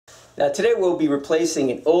Now today we'll be replacing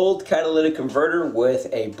an old catalytic converter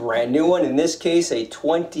with a brand new one. In this case, a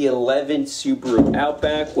 2011 Subaru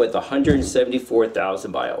Outback with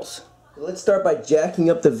 174,000 miles. Let's start by jacking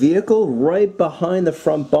up the vehicle right behind the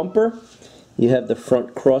front bumper. You have the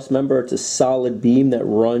front cross member. It's a solid beam that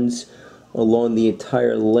runs along the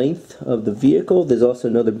entire length of the vehicle. There's also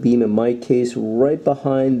another beam in my case right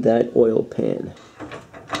behind that oil pan.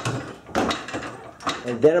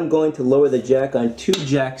 And then I'm going to lower the jack on two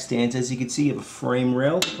jack stands. As you can see, you have a frame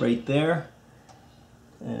rail right there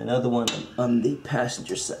and another one on the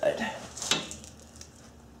passenger side.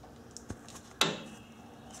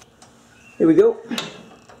 Here we go.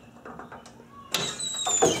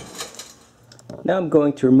 Now I'm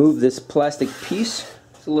going to remove this plastic piece.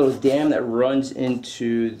 It's a little dam that runs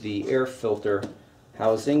into the air filter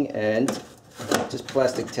housing, and just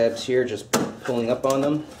plastic tabs here, just pulling up on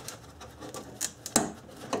them.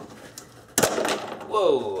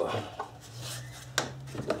 Whoa!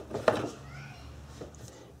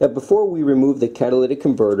 Now before we remove the catalytic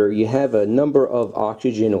converter, you have a number of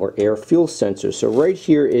oxygen or air fuel sensors. So right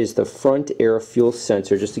here is the front air fuel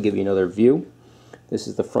sensor, just to give you another view. This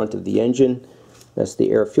is the front of the engine. That's the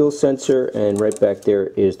air fuel sensor, and right back there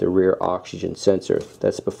is the rear oxygen sensor.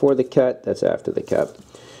 That's before the cat, that's after the cat.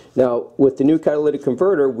 Now, with the new catalytic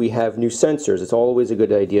converter, we have new sensors. It's always a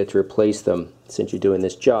good idea to replace them since you're doing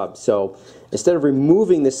this job. So, instead of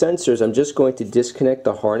removing the sensors, I'm just going to disconnect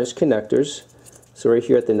the harness connectors. So right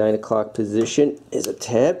here at the 9 o'clock position is a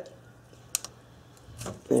tab.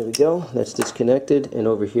 There we go, that's disconnected. And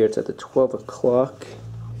over here it's at the 12 o'clock.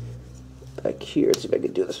 Back here, let's see if I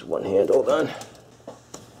can do this with one hand, hold on.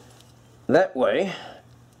 That way,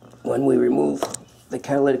 when we remove the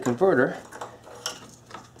catalytic converter,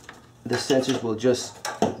 the sensors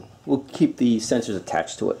will keep the sensors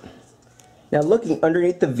attached to it. Now looking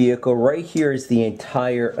underneath the vehicle, right here is the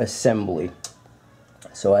entire assembly.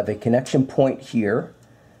 So I have a connection point here,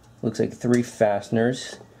 looks like 3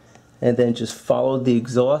 fasteners, and then just follow the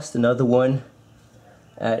exhaust, another one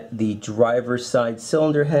at the driver's side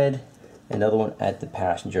cylinder head, another one at the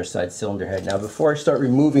passenger side cylinder head. Now before I start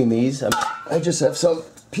removing these, I just have some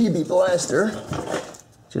PB Blaster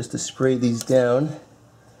just to spray these down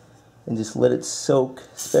and just let it soak,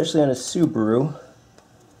 especially on a Subaru.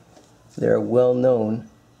 They're well known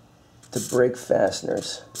to break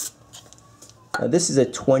fasteners. Now this is a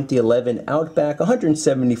 2011 Outback,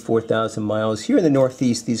 174,000 miles. Here in the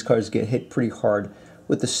Northeast, these cars get hit pretty hard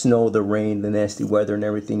with the snow, the rain, the nasty weather, and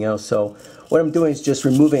everything else. So what I'm doing is just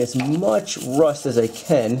removing as much rust as I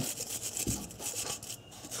can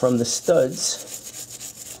from the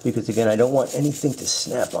studs, because again, I don't want anything to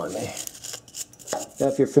snap on me. Now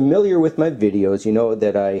if you're familiar with my videos, you know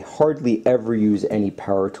that I hardly ever use any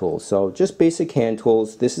power tools. So just basic hand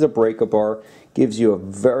tools. This is a breaker bar. Gives you a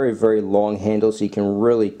very, very long handle so you can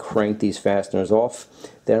really crank these fasteners off.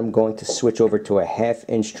 Then I'm going to switch over to a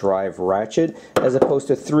 1/2-inch drive ratchet as opposed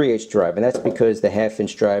to a 3/8 drive, and that's because the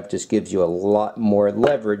 1/2-inch drive just gives you a lot more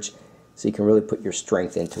leverage so you can really put your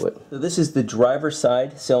strength into it. So this is the driver's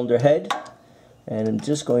side cylinder head, and I'm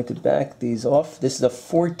just going to back these off. This is a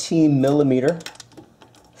 14mm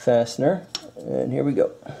fastener, and here we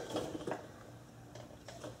go.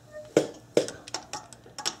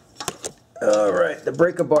 Alright, the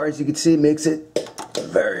breaker bar, as you can see, makes it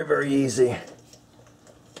very, very easy.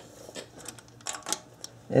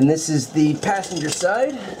 And this is the passenger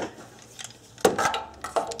side.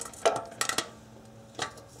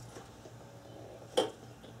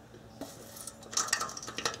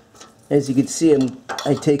 As you can see,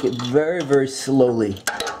 I take it very, very slowly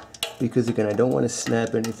because, again, I don't want to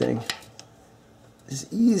snap anything.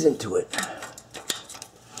 Just ease into it.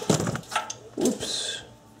 Whoops.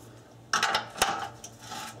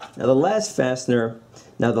 Now the last fastener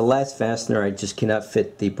I just cannot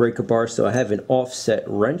fit the breaker bar, so I have an offset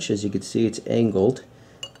wrench. As you can see, it's angled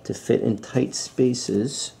to fit in tight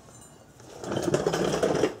spaces.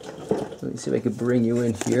 Let me see if I can bring you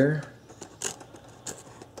in here.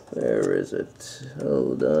 Where is it?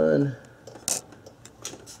 Hold on.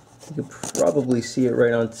 You can probably see it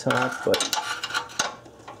right on top, but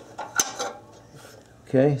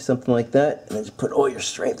okay, something like that. And then just put all your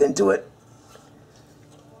strength into it.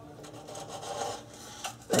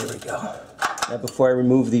 There we go. Now before I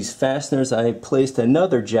remove these fasteners, I placed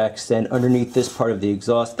another jack stand underneath this part of the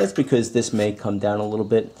exhaust. That's because this may come down a little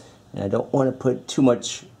bit, and I don't want to put too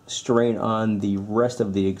much strain on the rest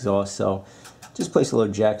of the exhaust, so just place a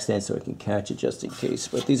little jack stand so I can catch it just in case.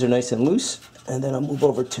 But these are nice and loose, and then I'll move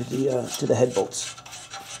over to the head bolts.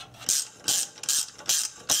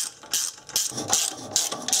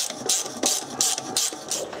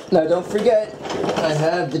 Now don't forget, I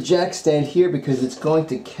have the jack stand here because it's going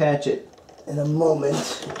to catch it in a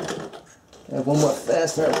moment. I have one more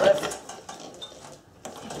fastener left.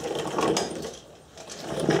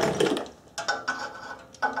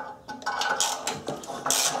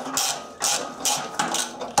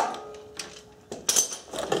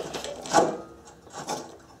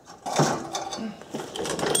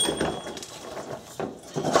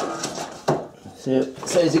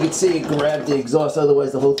 So as you can see, it grabbed the exhaust,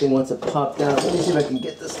 otherwise the whole thing wants to pop down. Let me see if I can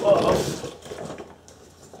get this off.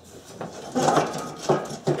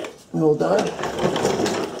 Hold on.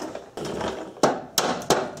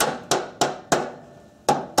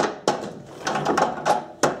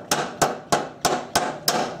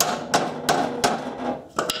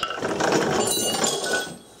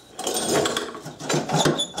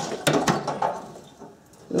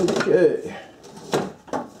 Okay.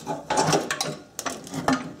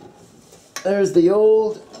 There's the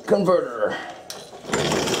old converter.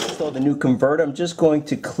 So the new converter, I'm just going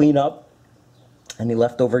to clean up any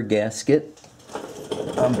leftover gasket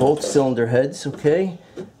on both cylinder heads, okay?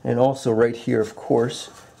 And also right here, of course.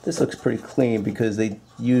 This looks pretty clean because they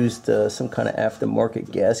used some kind of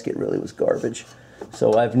aftermarket gasket. Really was garbage.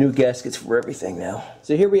 So I have new gaskets for everything now.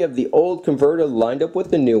 So here we have the old converter lined up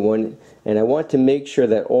with the new one, and I want to make sure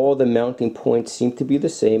that all the mounting points seem to be the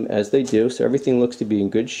same, as they do, so everything looks to be in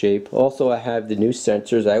good shape. Also, I have the new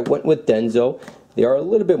sensors. I went with Denso. They are a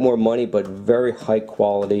little bit more money, but very high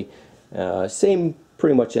quality. Same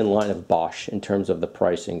pretty much in line of Bosch in terms of the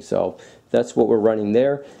pricing. So that's what we're running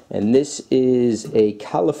there. And this is a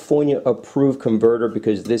California approved converter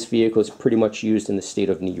because this vehicle is pretty much used in the state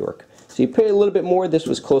of New York. So you pay a little bit more. This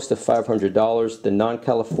was close to $500. The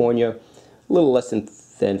non-California, a little less than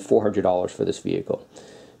 $400 for this vehicle.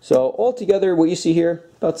 So altogether, what you see here,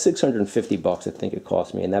 about 650 bucks I think it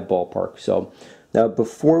cost me, in that ballpark. So now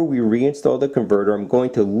before we reinstall the converter, I'm going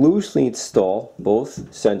to loosely install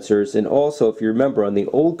both sensors. And also, if you remember, on the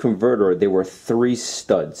old converter, there were 3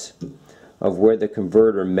 studs of where the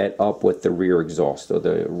converter met up with the rear exhaust, or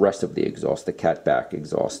the rest of the exhaust, the catback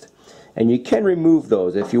exhaust. And you can remove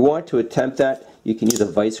those. If you want to attempt that, you can use a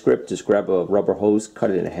vice grip. Just grab a rubber hose,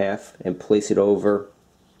 cut it in half, and place it over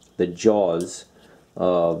the jaws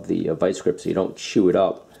of the vice grip so you don't chew it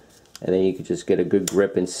up. And then you can just get a good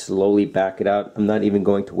grip and slowly back it out. I'm not even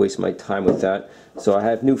going to waste my time with that. So I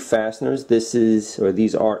have new fasteners. These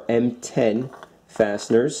are M10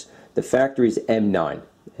 fasteners. The factory is M9.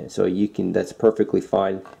 And so you can, that's perfectly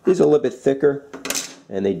fine. These are a little bit thicker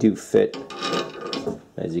and they do fit,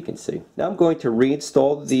 as you can see. Now I'm going to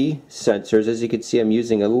reinstall the sensors. As you can see, I'm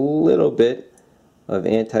using a little bit of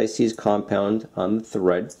anti-seize compound on the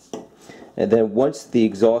thread. And then once the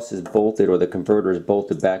exhaust is bolted, or the converter is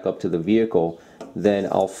bolted back up to the vehicle, then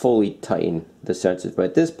I'll fully tighten the sensors. But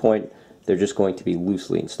at this point, they're just going to be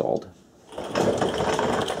loosely installed.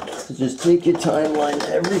 So just take your time, line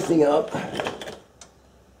everything up.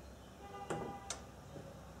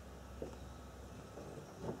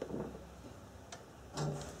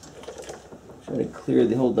 Trying to clear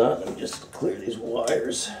the, hold on, let me just clear these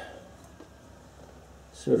wires.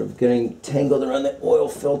 Sort of getting tangled around the oil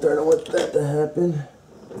filter. I don't want that to happen.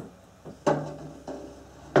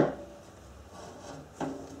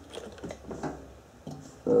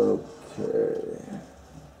 Okay.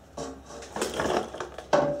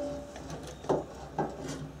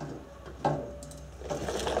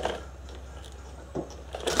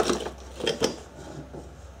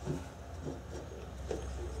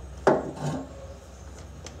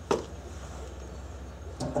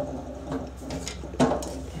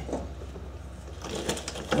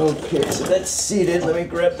 Okay, so that's seated. Let me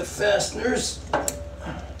grab the fasteners.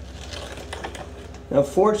 Now,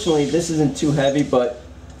 fortunately, this isn't too heavy, but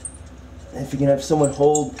if you can have someone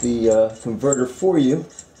hold the converter for you,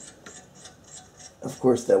 of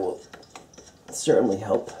course, that will certainly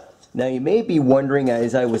help. Now, you may be wondering,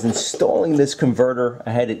 as I was installing this converter,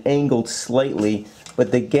 I had it angled slightly,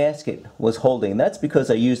 but the gasket was holding. That's because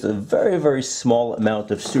I used a very, very small amount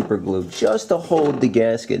of super glue just to hold the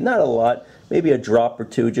gasket. Not a lot, maybe a drop or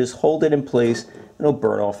two. Just hold it in place and it'll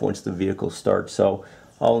burn off once the vehicle starts. So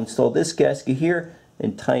I'll install this gasket here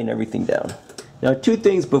and tighten everything down. Now, 2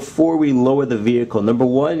 things before we lower the vehicle. Number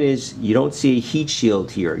 1 is you don't see a heat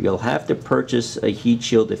shield here. You'll have to purchase a heat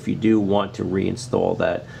shield if you do want to reinstall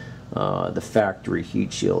that, the factory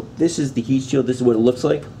heat shield. This is the heat shield. This is what it looks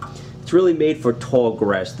like. It's really made for tall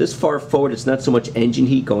grass. This far forward, it's not so much engine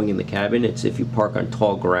heat going in the cabin. It's if you park on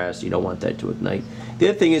tall grass, you don't want that to ignite. The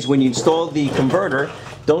other thing is, when you install the converter,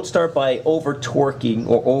 don't start by over torquing,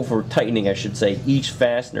 or over tightening I should say, each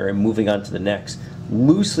fastener and moving on to the next.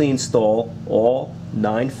 Loosely install all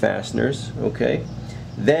 9 fasteners, okay?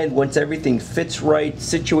 Then once everything fits right,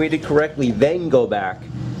 situated correctly, then go back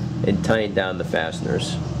and tighten down the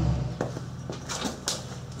fasteners.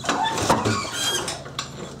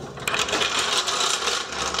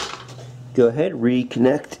 Go ahead,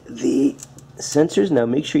 reconnect the sensors. Now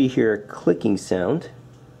make sure you hear a clicking sound.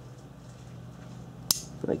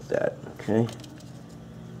 Like that, okay?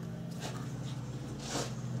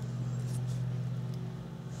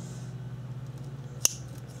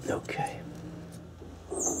 Okay.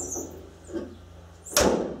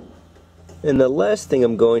 And the last thing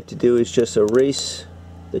I'm going to do is just erase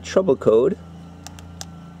the trouble code.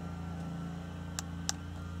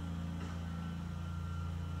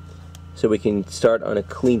 So we can start on a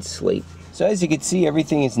clean slate. So as you can see,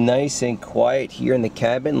 everything is nice and quiet here in the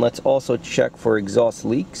cabin. Let's also check for exhaust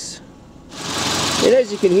leaks. And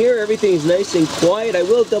as you can hear, everything is nice and quiet. I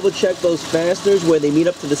will double check those fasteners where they meet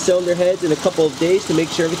up to the cylinder heads in a couple of days to make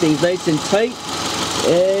sure everything's nice and tight.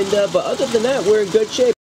 And but other than that, we're in good shape.